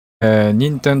My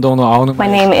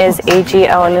name is Eiji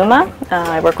Aonuma.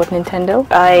 I work with Nintendo.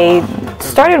 I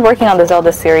started working on the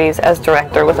Zelda series as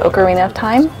director with Ocarina of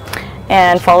Time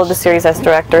and followed the series as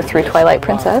director through Twilight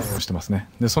Princess.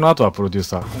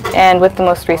 And with the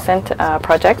most recent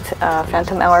project,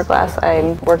 Phantom Hourglass,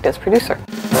 I worked as producer.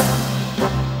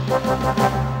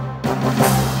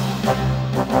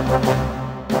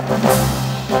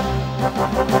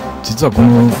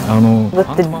 With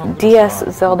the DS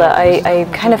Zelda, I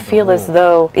kind of feel as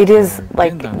though it is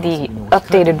like the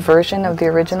updated version of the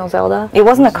original Zelda. It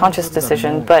wasn't a conscious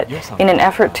decision, but in an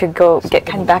effort to get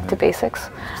kind of back to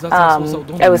basics,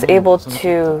 I was able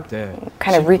to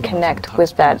kind of reconnect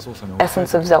with that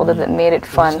essence of Zelda that made it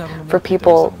fun for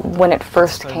people when it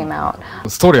first came out.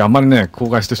 This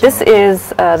is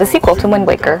the sequel to Wind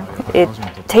Waker. It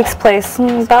takes place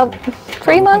about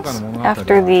 3 months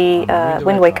after the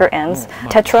Wind Waker ends.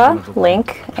 Tetra,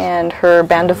 Link, and her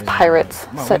band of pirates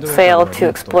set sail to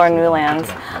explore new lands,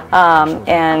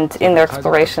 and in their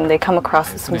exploration they come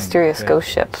across this mysterious ghost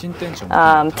ship.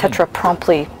 Tetra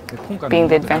promptly, being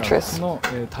the adventurous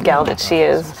gal that she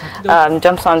is,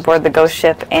 jumps on board the ghost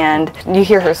ship, and you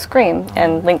hear her scream,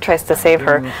 and Link tries to save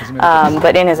her,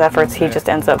 but in his efforts he just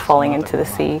ends up falling into the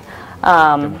sea.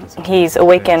 He's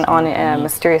awakened on a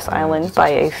mysterious island by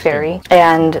a fairy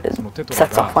and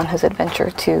sets off on his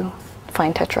adventure to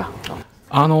find Tetra.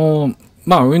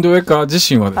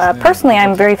 Personally,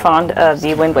 I'm very fond of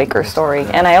the Wind Waker story,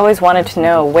 and I always wanted to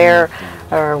know where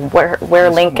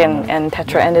Link and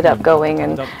Tetra ended up going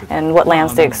and what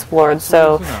lands they explored.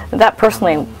 So that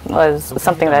personally was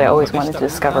something that I always wanted to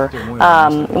discover.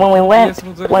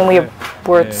 When we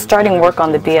were starting work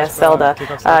on the DS Zelda,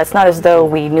 it's not as though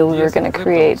we knew we were going to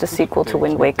create the sequel to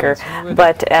Wind Waker,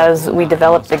 but as we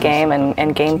developed the game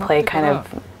and gameplay kind of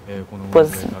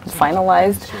was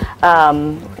finalized,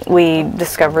 we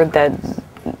discovered that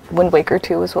Wind Waker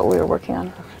 2 was what we were working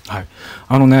on.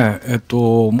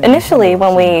 Initially,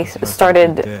 when we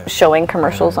started showing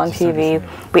commercials on TV,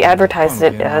 we advertised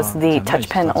it as the touch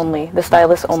pen only, the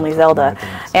stylus only Zelda,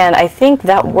 and I think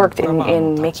that worked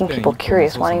in making people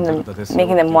curious,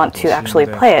 making them want to actually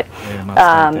play it.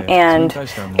 And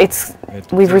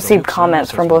we've received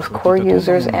comments from both core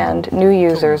users and new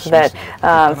users that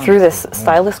through this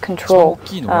stylus control,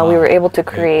 we were able to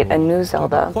create a new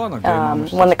Zelda,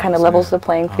 one that kind of levels the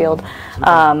playing field,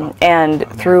 and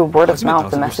through word of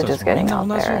mouth, the message is getting out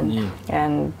there,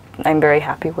 and I'm very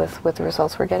happy with the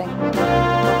results we're getting.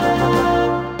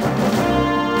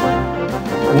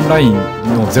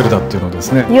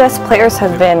 US players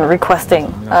have been requesting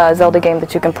a Zelda game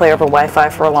that you can play over Wi-Fi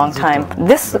for a long time.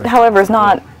 This, however, is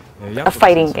not a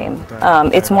fighting game.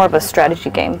 It's more of a strategy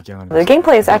game. The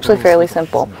gameplay is actually fairly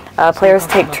simple. Players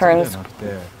take turns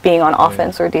being on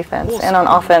offense or defense, and on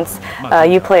offense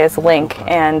you play as Link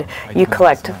and you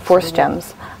collect Force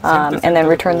Gems and then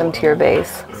return them to your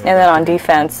base. And then on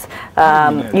defense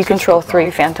you control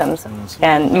 3 phantoms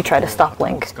and you try to stop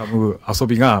Link.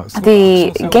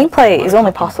 The gameplay is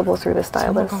only possible through the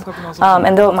stylus,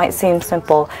 and though it might seem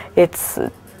simple,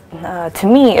 to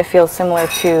me, it feels similar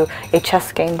to a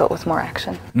chess game, but with more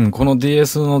action. With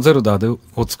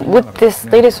this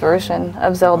latest version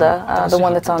of Zelda, the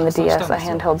one that's on the DS, a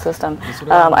handheld system,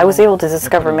 I was able to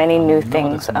discover many new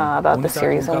things about the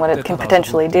series and what it can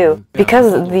potentially do.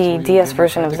 Because the DS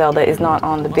version of Zelda is not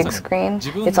on the big screen,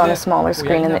 it's on a smaller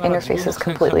screen and the interface is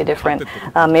completely different.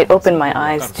 It opened my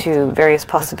eyes to various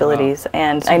possibilities,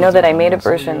 and I know that I made a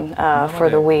version for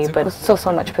the Wii, but there's still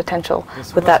so much potential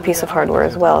with that piece of hardware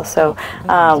as well. So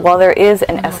while there is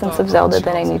an essence of Zelda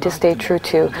that I need to stay true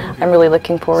to, I'm really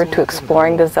looking forward to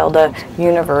exploring the Zelda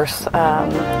universe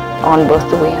on both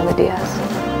the Wii and the DS.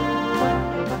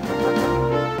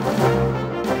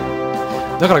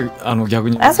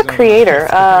 As a creator,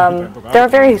 there are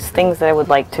various things that I would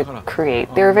like to create.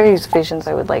 There are various visions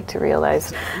I would like to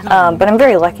realize, but I'm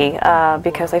very lucky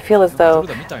because I feel as though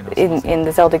in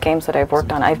the Zelda games that I've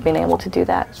worked on, I've been able to do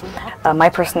that. My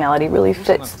personality really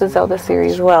fits the Zelda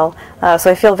series well, so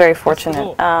I feel very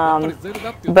fortunate.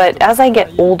 But as I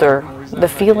get older, the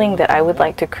feeling that I would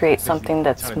like to create something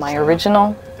that's my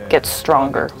original gets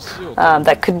stronger.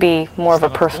 That could be more of a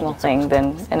personal thing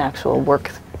than an actual work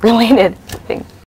related thing.